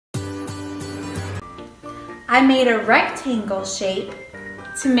I made a rectangle shape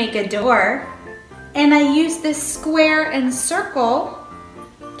to make a door, and I used this square and circle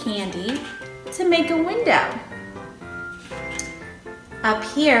candy to make a window. Up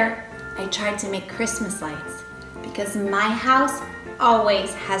here, I tried to make Christmas lights because my house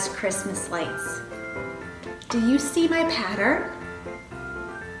always has Christmas lights. Do you see my pattern?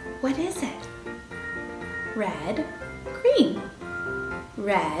 What is it? Red, green,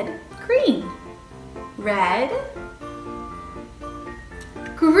 red, green, red,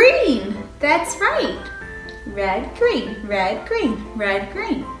 green. That's right. Red, green, red, green, red,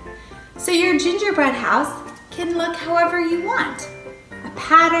 green. So your gingerbread house can look however you want. A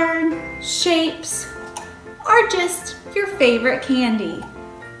pattern, shapes, or just your favorite candy.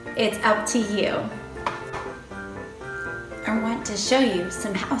 It's up to you. I want to show you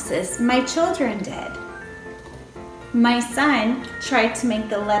some houses my children did. My son tried to make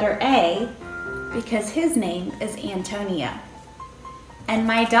the letter A because his name is Antonio. And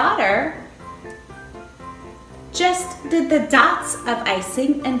my daughter just did the dots of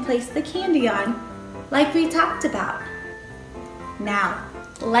icing and placed the candy on like we talked about. Now,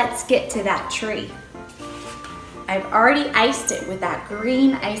 let's get to that tree. I've already iced it with that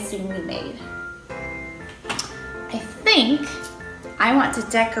green icing we made. I think I want to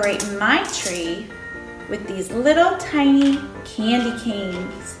decorate my tree with these little tiny candy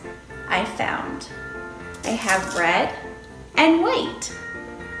canes I found. I have red and white.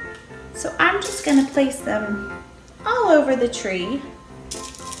 So I'm just gonna place them all over the tree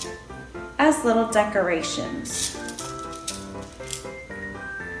as little decorations.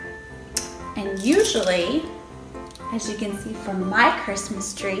 And usually, as you can see from my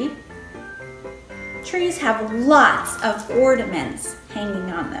Christmas tree, trees have lots of ornaments hanging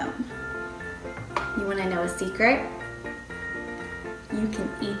on them. You want to know a secret? You can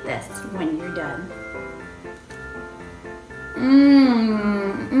eat this when you're done.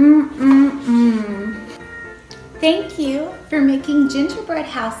 Thank you for making gingerbread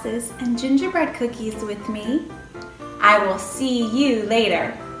houses and gingerbread cookies with me. I will see you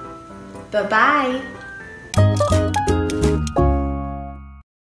later. Bye-bye.